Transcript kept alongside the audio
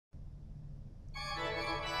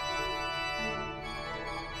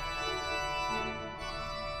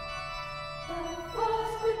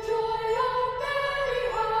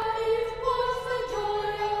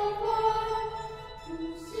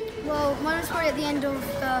story at the end of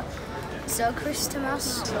the Zerg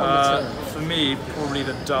Christmas? For me, probably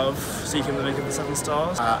the Dove, Seeking the Link of the Seven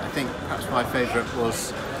Stars. I think perhaps my favourite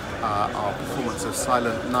was our performance of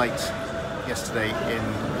Silent Night yesterday in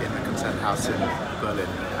the Konzerthaus in Berlin,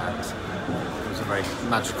 and it was a very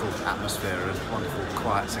magical atmosphere and wonderful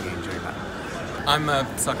quiet singing during that. I'm a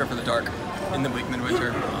sucker for the dark in the bleak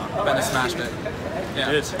midwinter. Bennett smashed it.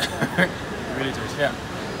 Yeah. You did. You really did. Yeah.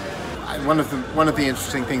 One of the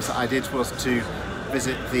interesting things that I did was to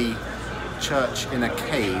visit the church in a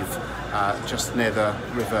cave just near the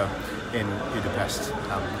river in Budapest.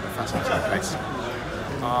 A fascinating place.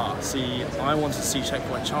 See, I wanted to see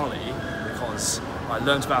Checkpoint Charlie because I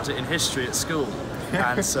learnt about it in history at school,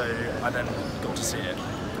 and so I then got to see it.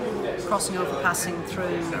 Crossing over, passing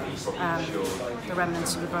through the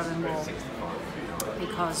remnants of the Berlin Wall,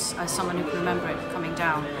 because as someone who can remember it coming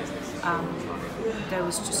down, there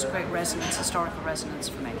was just great resonance, historical resonance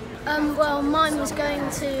for me. Well, mine was going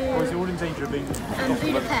to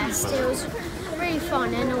Budapest. It was really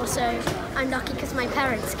fun, and also I'm lucky because my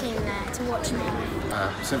parents came there to watch me.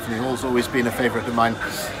 Symphony Hall's always been a favourite of mine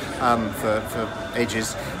for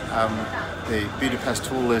ages. The Budapest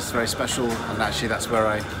Hall is very special, and actually that's where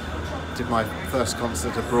I did my first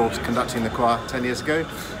concert abroad conducting the choir 10 years ago.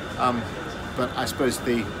 But I suppose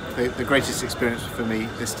the greatest experience for me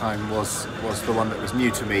this time was the one that was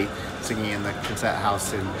new to me, singing in the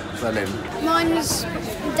Konzerthaus in Berlin. Mine was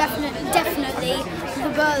definitely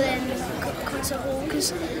the Berlin Concert Hall,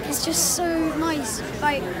 because it's just so nice,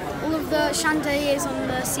 like all of the chandeliers on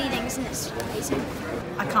the ceilings, and it's amazing.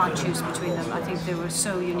 I can't choose between them. I think they were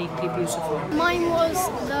so uniquely beautiful. Mine was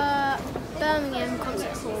the Birmingham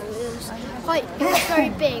Concert Hall. It was very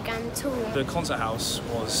big and tall. The Konzerthaus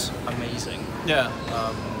was amazing. Yeah.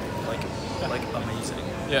 Like amazing.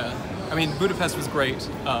 Yeah. I mean, Budapest was great,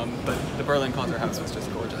 but the Berlin Konzerthaus was just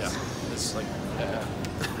gorgeous. Yeah. It's like, Yeah.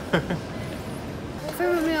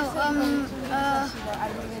 Favorite meal,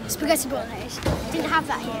 spaghetti bolognese. Didn't have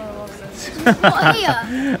that here. What,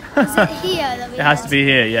 here? Is it here that we It has to be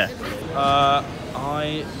here, yeah.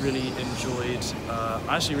 I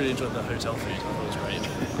actually really enjoyed the hotel food. I thought it was great.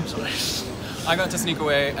 I'm sorry. I got to sneak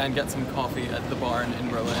away and get some coffee at the barn in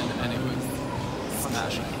Berlin, and it was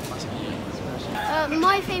smashing.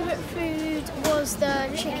 My favourite food was the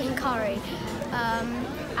chicken curry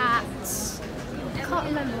at... I can't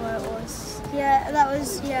remember where it was. Yeah, that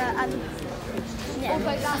was,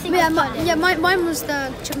 mine was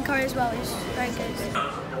the chicken curry as well. It was very good.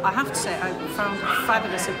 I have to say, I found a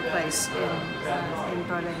fabulous little place in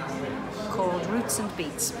Berlin called Roots and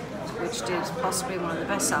Beets, which did possibly one of the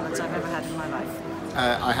best salads I've ever had in my life.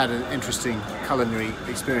 I had an interesting culinary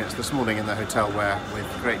experience this morning in the hotel where, with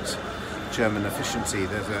great German efficiency,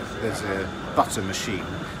 there's a butter machine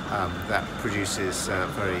that produces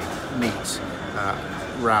very neat,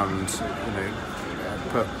 round,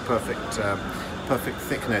 perfect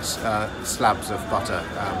thickness slabs of butter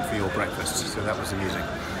for your breakfast. So that was amusing.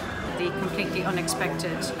 The completely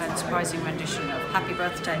unexpected and surprising rendition of Happy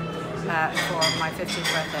Birthday for my 50th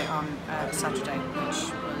birthday on Saturday,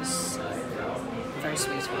 which was very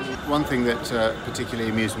sweet. One thing that particularly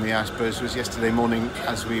amused me, I suppose, was yesterday morning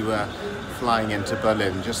as we were flying into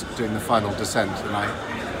Berlin, just doing the final descent, and I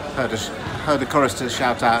heard a chorister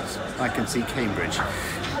shout out, "I can see Cambridge."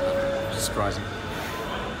 Surprising.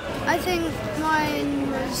 I think mine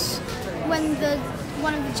was when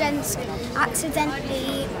one of the gents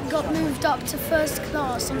accidentally got moved up to first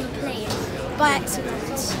class on the plane by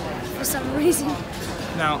accident for some reason.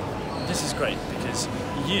 Now, this is great because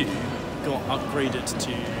you got upgraded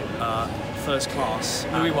to first class.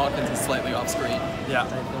 Louis Watkins is slightly off screen. Yeah,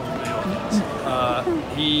 Louis Watkins.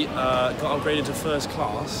 He got upgraded to first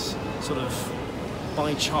class sort of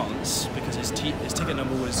by chance because his ticket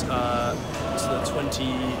number was to the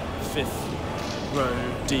 25th row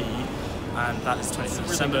D, and that is 20th of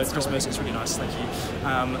December, Christmas. It's really nice, thank you.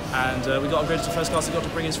 And we got upgraded to first class. He got to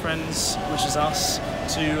bring his friends, which is us,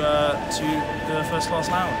 to the first class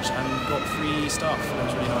lounge and got free stuff. It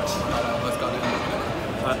was really nice. Let's go.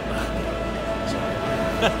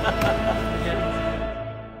 Sorry.